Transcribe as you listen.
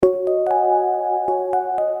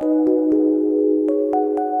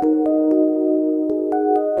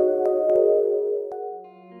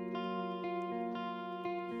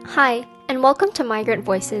Hi, and welcome to Migrant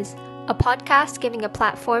Voices, a podcast giving a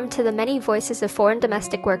platform to the many voices of foreign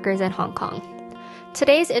domestic workers in Hong Kong.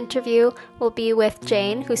 Today's interview will be with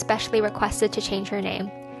Jane, who specially requested to change her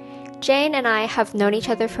name. Jane and I have known each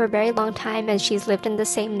other for a very long time as she's lived in the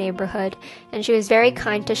same neighborhood, and she was very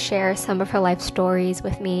kind to share some of her life stories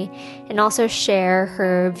with me and also share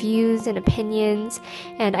her views and opinions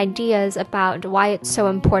and ideas about why it's so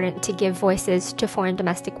important to give voices to foreign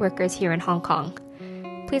domestic workers here in Hong Kong.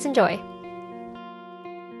 Please enjoy.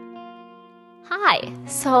 Hi,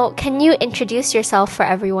 so can you introduce yourself for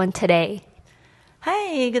everyone today?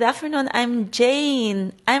 Hi, good afternoon. I'm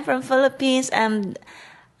Jane. I'm from Philippines and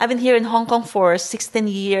I've been here in Hong Kong for 16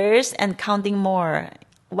 years and counting more.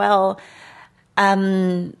 Well,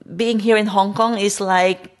 being here in Hong Kong is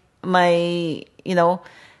like my,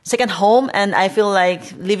 second home, and I feel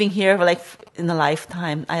like living here in a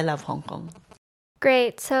lifetime. I love Hong Kong.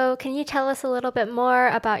 Great. So can you tell us a little bit more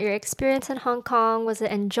about your experience in Hong Kong? Was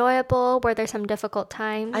it enjoyable? Were there some difficult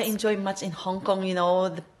times? I enjoy much in Hong Kong,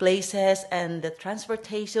 the places and the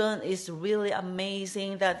transportation is really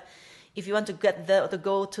amazing that if you want to to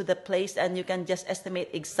go to the place and you can just estimate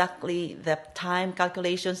exactly the time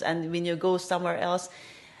calculations, and when you go somewhere else,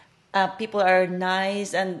 people are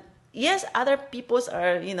nice, and yes, other peoples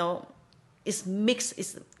are, it's mixed,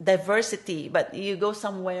 it's diversity, but you go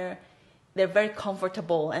somewhere, they're very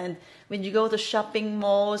comfortable. And when you go to shopping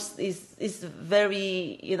malls, is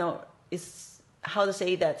very, is how to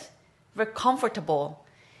say that, very comfortable.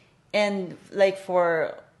 And like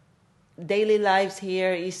for daily lives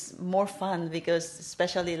here is more fun because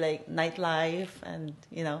especially like nightlife and,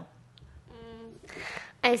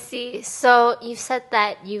 I see. So you said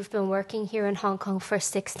that you've been working here in Hong Kong for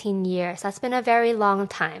 16 years. That's been a very long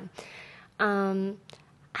time.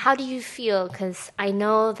 How do you feel? Because I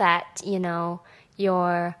know that,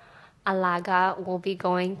 your alaga will be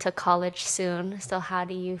going to college soon. So how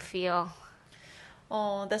do you feel?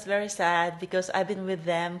 Oh, that's very sad because I've been with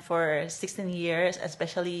them for 16 years,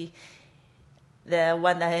 especially the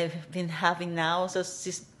one I've been having now. So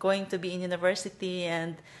she's going to be in university,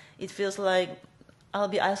 and it feels like I'll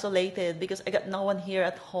be isolated because I got no one here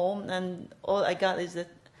at home, and all I got is the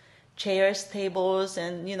chairs, tables,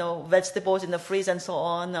 and vegetables in the fridge and so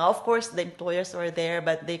on. Now, of course, the employers are there,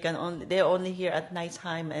 but they're only here at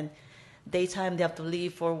nighttime, and daytime they have to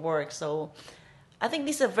leave for work. So I think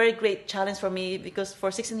this is a very great challenge for me because for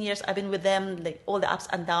 16 years I've been with them, like all the ups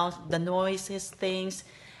and downs, the noises, things,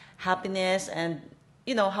 happiness, and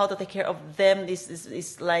how to take care of them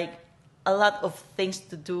is like a lot of things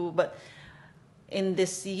to do. But in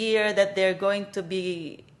this year that they're going to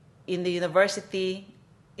be in the university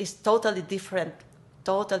is totally different.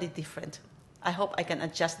 I hope I can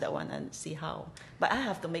adjust that one and see how, but I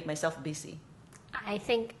have to make myself busy. I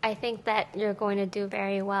think that you're going to do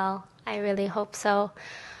very well. I really hope so.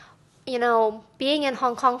 Being in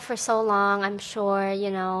Hong Kong for so long, I'm sure,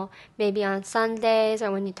 maybe on Sundays or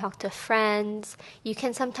when you talk to friends, you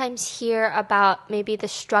can sometimes hear about maybe the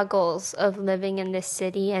struggles of living in this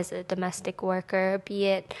city as a domestic worker, be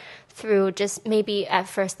it through just maybe at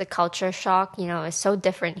first the culture shock, is so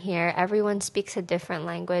different here. Everyone speaks a different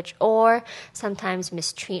language, or sometimes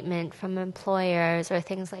mistreatment from employers or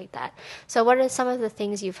things like that. So what are some of the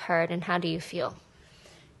things you've heard and how do you feel?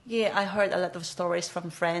 Yeah, I heard a lot of stories from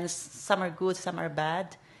friends. Some are good, some are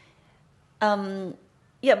bad. But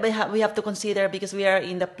we have to consider because we are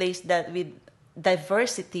in the place that with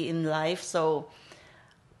diversity in life. So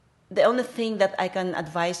the only thing that I can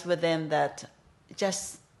advise with them that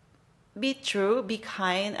just be true, be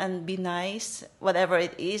kind, and be nice, whatever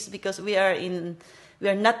it is, because we are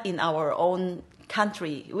not in our own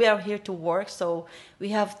country. We are here to work, so we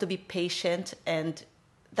have to be patient, and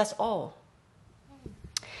that's all.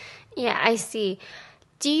 Yeah, I see.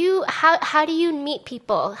 How do you meet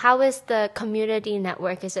people? How is the community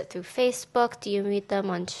network? Is it through Facebook? Do you meet them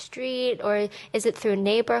on street, or is it through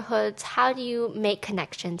neighborhoods? How do you make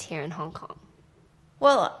connections here in Hong Kong?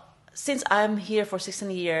 Well, since I'm here for 16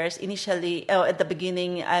 years, initially at the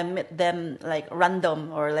beginning I met them like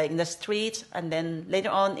random or like in the street, and then later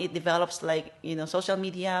on it develops like social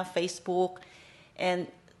media, Facebook, and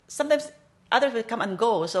sometimes others will come and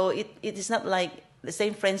go. So it is not like the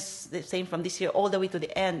same friends, the same from this year all the way to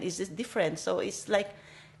the end. It's just different. So it's like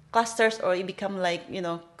clusters, or you become like,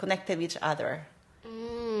 connected with each other.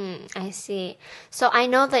 I see. So I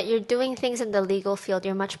know that you're doing things in the legal field.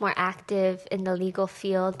 You're much more active in the legal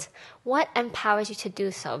field. What empowers you to do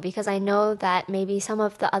so? Because I know that maybe some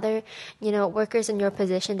of the other, workers in your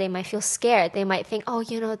position, they might feel scared. They might think, oh,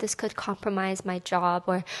 this could compromise my job,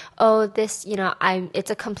 or, oh, this, it's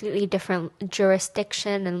a completely different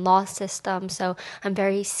jurisdiction and law system, so I'm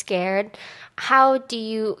very scared. How do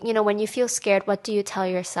you, when you feel scared, what do you tell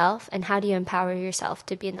yourself, and how do you empower yourself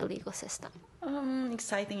to be in the legal system?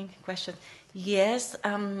 Exciting question. Yes,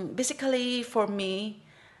 basically for me,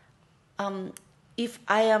 if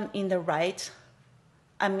I am in the right,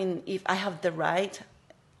 if I have the right,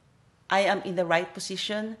 I am in the right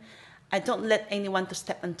position. I don't let anyone to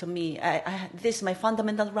step onto me. This is my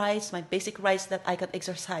fundamental rights, my basic rights that I can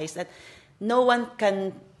exercise. That no one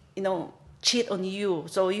can, cheat on you.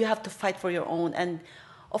 So you have to fight for your own. And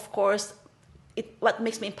of course, what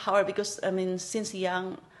makes me empowered, because since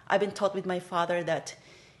young, I've been taught with my father that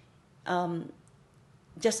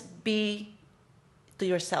just be to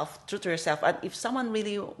yourself, true to yourself. And if someone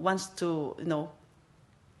really wants to,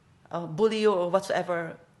 bully you or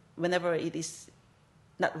whatsoever, whenever it is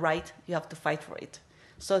not right, you have to fight for it.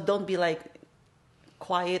 So don't be like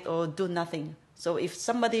quiet or do nothing. So if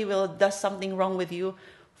somebody does something wrong with you,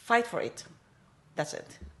 fight for it. That's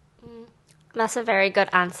it. That's a very good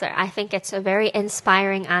answer. I think it's a very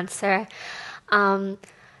inspiring answer.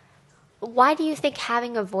 Why do you think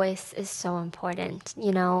having a voice is so important?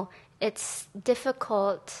 It's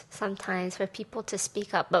difficult sometimes for people to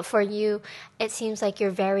speak up, but for you, it seems like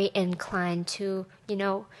you're very inclined to,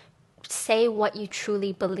 say what you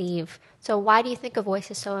truly believe. So why do you think a voice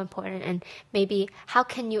is so important? And maybe how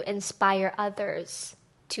can you inspire others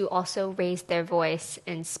to also raise their voice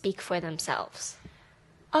and speak for themselves?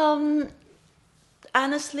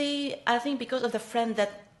 Honestly, I think because of the friend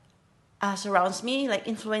that surrounds me, like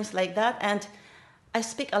influence like that, and I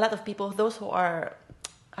speak a lot of people, those who are,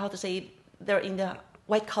 how to say, they're in the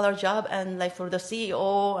white collar job, and like for the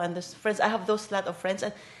CEO and the friends, I have those lot of friends,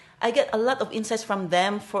 and I get a lot of insights from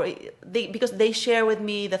them because they share with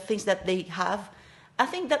me the things that they have. I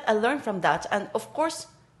think that I learned from that, and of course,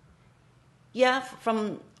 yeah,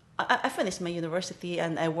 I finished my university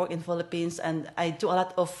and I work in Philippines, and I do a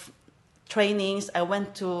lot of trainings. I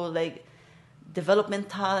went to like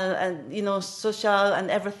developmental and social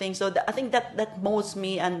and everything. So I think that molds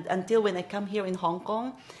me, and until when I come here in Hong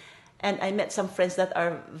Kong, and I met some friends that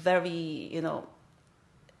are very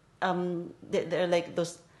they're like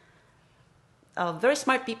those very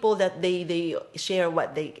smart people that they share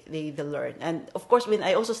what they learn. And of course, when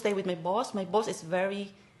I also stay with my boss is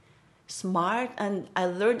very smart, and I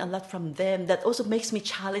learn a lot from them. That also makes me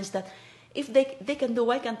challenge that if they can do,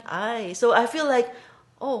 why can't I? So I feel like,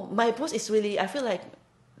 oh, my boss is really, I feel like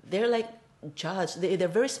they're like judge. They're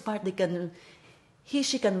very smart.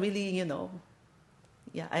 She can really,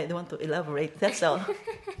 yeah, I don't want to elaborate. That's all.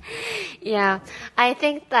 Yeah, I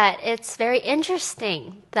think that it's very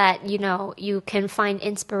interesting that, you can find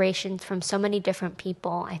inspiration from so many different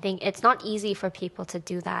people. I think it's not easy for people to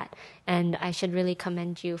do that. And I should really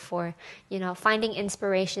commend you for, finding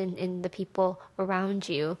inspiration in the people around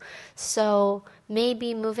you. So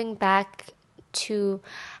maybe moving back to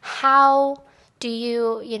how do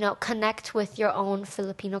you, connect with your own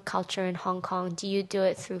Filipino culture in Hong Kong? Do you do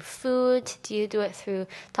it through food? Do you do it through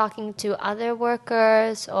talking to other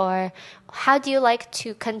workers? Or how do you like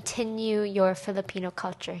to continue your Filipino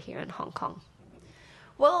culture here in Hong Kong?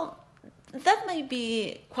 Well, that may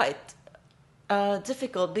be quite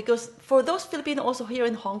difficult, because for those Filipino also here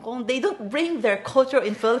in Hong Kong, they don't bring their culture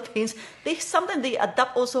in Philippines. Sometimes they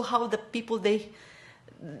adapt also how the people they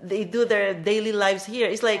do their daily lives here.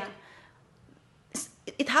 It's like,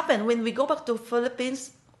 it happened when we go back to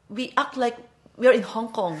Philippines, we act like we are in Hong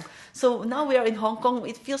Kong. So now we are in Hong Kong,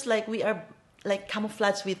 it feels like we are like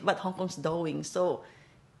camouflaged with what Hong Kong's doing. So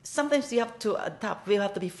sometimes we have to adapt. We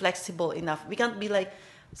have to be flexible enough. We can't be like,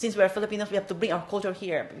 since we are Filipinos, we have to bring our culture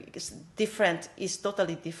here, because different is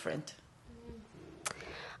totally different.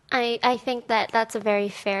 I think that that's a very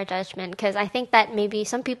fair judgment, because I think that maybe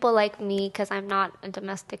some people like me, because I'm not a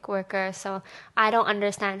domestic worker, so I don't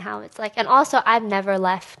understand how it's like. And also, I've never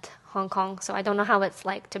left Hong Kong, so I don't know how it's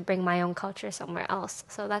like to bring my own culture somewhere else.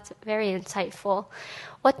 So that's very insightful.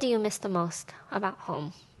 What do you miss the most about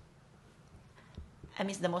home? I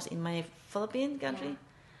miss the most in my Philippine country.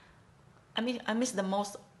 I miss the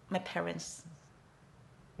most my parents.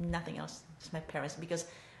 Nothing else. It's my parents, because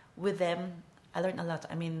with them I learned a lot.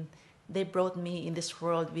 They brought me in this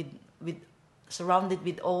world with surrounded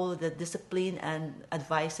with all the discipline and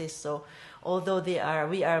advices. So although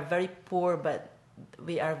we are very poor, but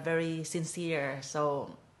we are very sincere.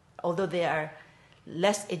 So although they are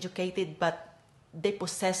less educated, but they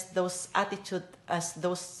possess those attitude as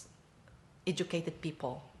those educated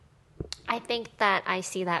people. I think that I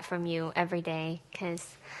see that from you every day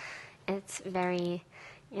because it's very,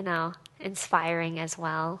 inspiring as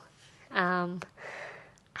well. Um,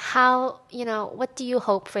 what do you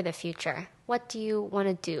hope for the future? What do you want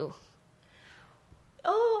to do?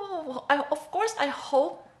 Oh, of course, I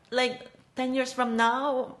hope like 10 years from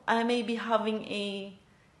now, I may be having a,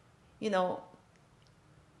 you know,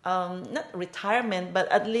 not retirement,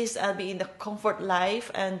 but at least I'll be in the comfort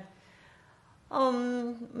life. And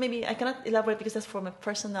maybe I cannot elaborate because that's for my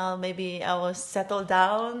personal. Maybe I will settle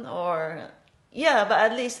down, or yeah, but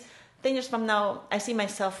at least 10 years from now, I see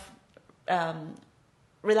myself um,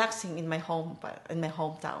 relaxing in my home, in my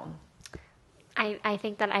hometown. I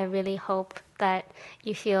think that I really hope that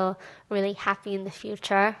you feel really happy in the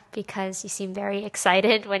future because you seem very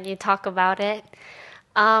excited when you talk about it.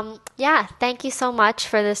 Yeah, thank you so much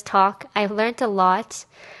for this talk. I learned a lot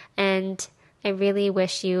and I really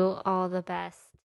wish you all the best.